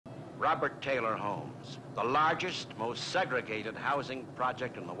Robert Taylor Homes, the largest, most segregated housing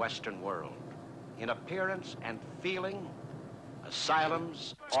project in the Western world. In appearance and feeling,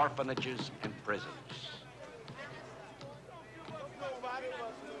 asylums, orphanages, and prisons.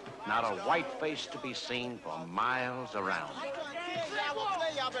 Not a white face to be seen for miles around.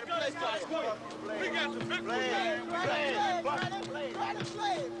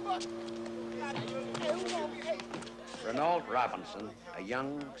 Renault Robinson, a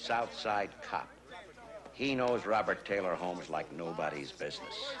young South Side cop. He knows Robert Taylor Homes like nobody's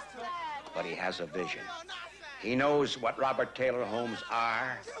business. But he has a vision. He knows what Robert Taylor Homes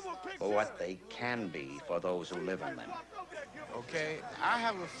are, or what they can be for those who live in them. Okay, I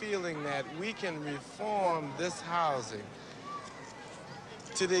have a feeling that we can reform this housing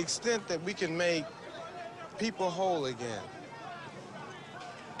to the extent that we can make people whole again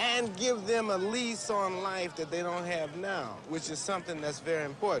and give them a lease on life that they don't have now, which is something that's very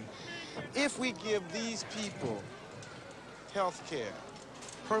important. If we give these people health care,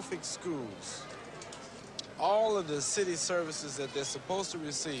 perfect schools, all of the city services that they're supposed to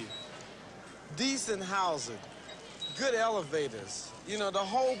receive, decent housing, good elevators, you know, the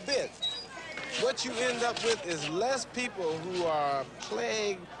whole bit. What you end up with is less people who are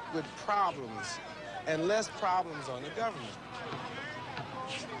plagued with problems and less problems on the government.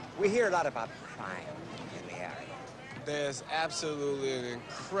 We hear a lot about crime in the area. There's absolutely an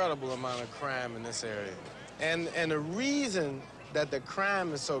incredible amount of crime in this area. And the reason that the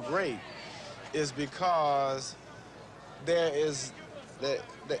crime is so great is because there is,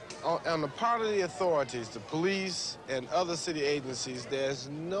 on the part of the authorities, the police and other city agencies, there's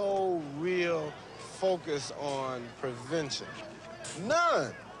no real focus on prevention.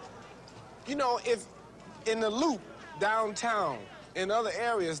 None. You know, if in the Loop, downtown, in other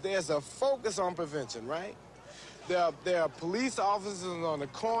areas, there's a focus on prevention, right? There are police officers on the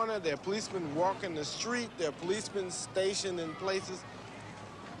corner, there are policemen walking the street, there are policemen stationed in places.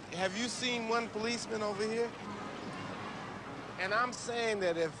 Have you seen one policeman over here? And I'm saying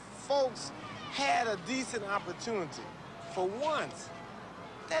that if folks had a decent opportunity for once,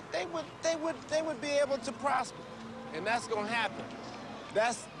 that they would be able to prosper. And that's gonna happen.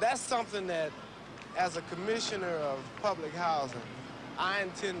 That's something that, as a commissioner of public housing, I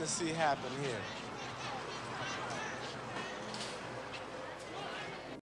intend to see happen here.